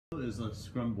is a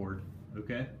scrum board,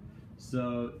 okay?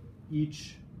 So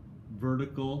each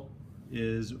vertical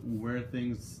is where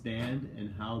things stand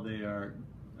and how they are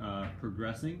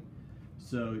progressing.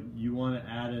 So you want to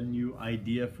add a new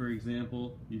idea, for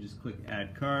example, you just click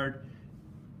add card,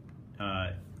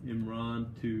 Imran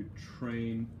to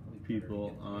train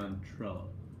people on Trello.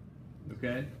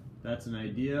 Okay, that's an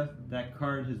idea. That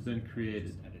card has been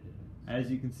created. As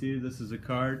you can see, this is a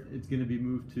card. It's going to be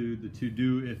moved to the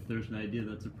to-do if there's an idea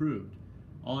that's approved.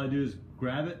 All I do is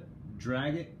grab it,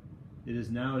 drag it. It is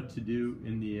now a to-do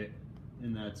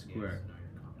in that square.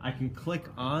 I can click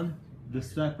on the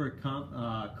separate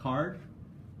card,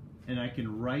 and I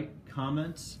can write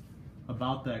comments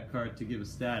about that card to give a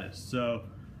status. So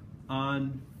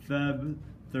on Feb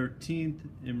 13th,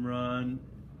 Imran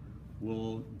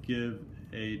will give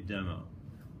a demo.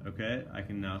 Okay, I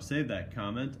can now save that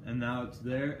comment, and now it's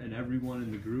there, and everyone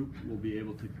in the group will be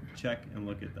able to check and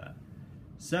look at that.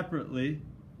 Separately,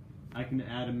 I can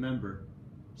add a member.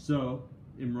 So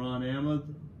Imran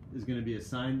Ahmed is going to be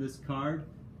assigned this card,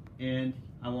 and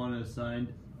I want to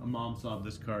assign a MomSob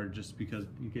this card just because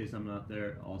in case I'm not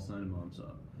there, I'll assign a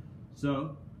MomSob.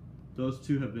 So those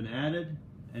two have been added,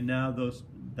 and now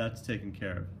that's taken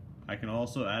care of. I can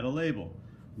also add a label.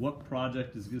 What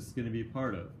project is this going to be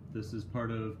part of? This is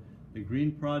part of the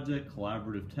green project,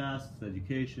 collaborative tasks,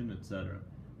 education, etc.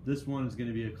 This one is going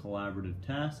to be a collaborative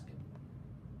task.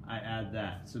 I add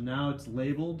that. So now it's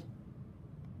labeled,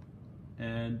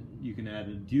 and you can add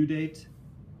a due date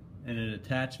and an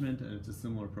attachment, and it's a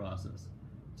similar process.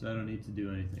 So I don't need to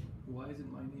do anything. Why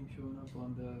isn't my name showing up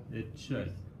on the... It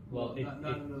should. Well, not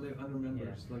under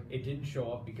members. Yeah. Like, it didn't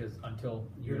show up because until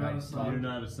You're not assigned. You're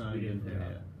not assigned in here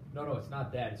yet. No, it's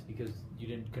not that. It's because you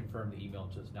didn't confirm the email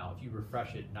just now. If you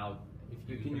refresh it now, if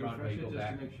you can you around refresh it go just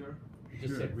back, to make sure? it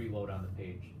just Sure. said reload on the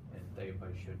page, and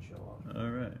everybody should show up. All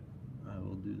right, I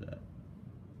will do that.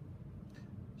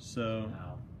 So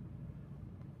Now,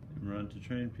 run to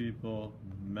train people,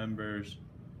 members,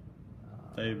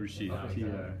 favor sheet, okay, TR.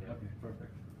 Okay,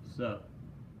 perfect. So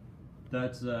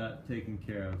that's taken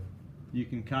care of. You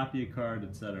can copy a card,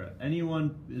 etc.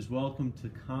 Anyone is welcome to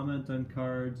comment on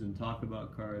cards and talk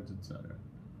about cards, etc.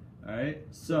 All right.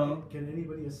 So can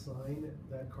anybody assign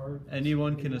that card?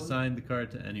 anyone can assign the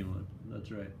card to anyone. That's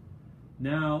right.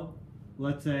 Now,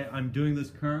 let's say I'm doing this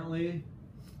currently.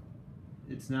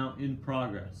 It's now in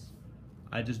progress.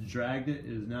 I just dragged it.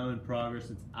 It is now in progress.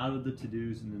 It's out of the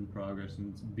to-dos and in progress,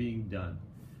 and it's being done.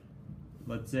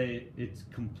 Let's say it's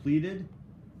completed.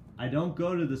 I don't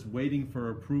go to this waiting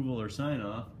for approval or sign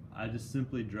off. I just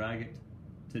simply drag it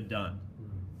to done.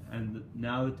 And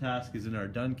now the task is in our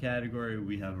done category.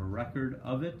 We have a record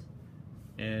of it,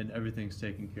 and everything's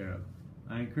taken care of.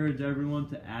 I encourage everyone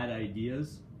to add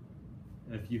ideas.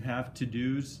 If you have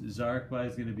to-dos, Zarkby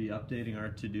is going to be updating our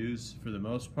to-dos for the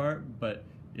most part, but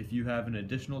if you have an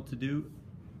additional to-do,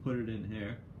 put it in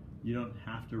here. You don't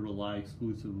have to rely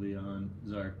exclusively on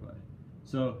Zarkby.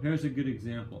 So here's a good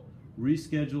example.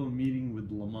 Reschedule a meeting with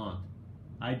Lamont.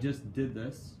 I just did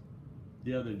this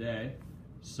the other day.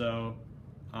 So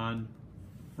on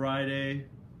Friday,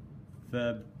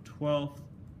 Feb 12th,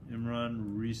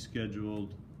 Imran rescheduled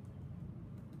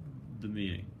the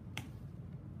meeting.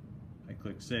 I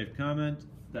click save comment.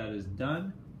 That is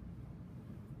done.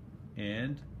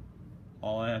 And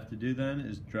all I have to do then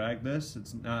is drag this.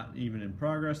 It's not even in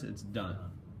progress. It's done.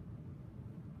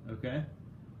 Okay?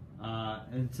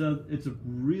 And so it's a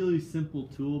really simple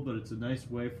tool, but it's a nice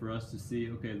way for us to see,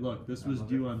 okay, look, this was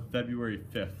due on February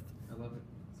 5th. I love it.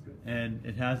 It's good. And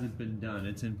it hasn't been done.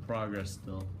 It's in progress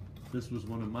still. This was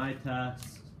one of my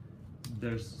tasks.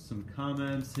 There's some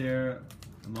comments here.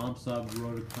 MomSob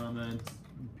wrote a comment,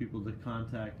 people to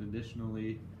contact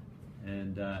additionally.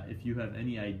 And if you have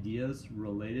any ideas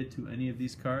related to any of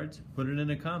these cards, put it in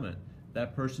a comment.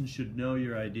 That person should know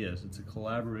your ideas. It's a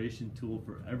collaboration tool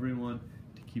for everyone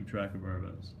to keep track of our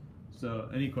events. So,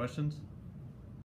 any questions?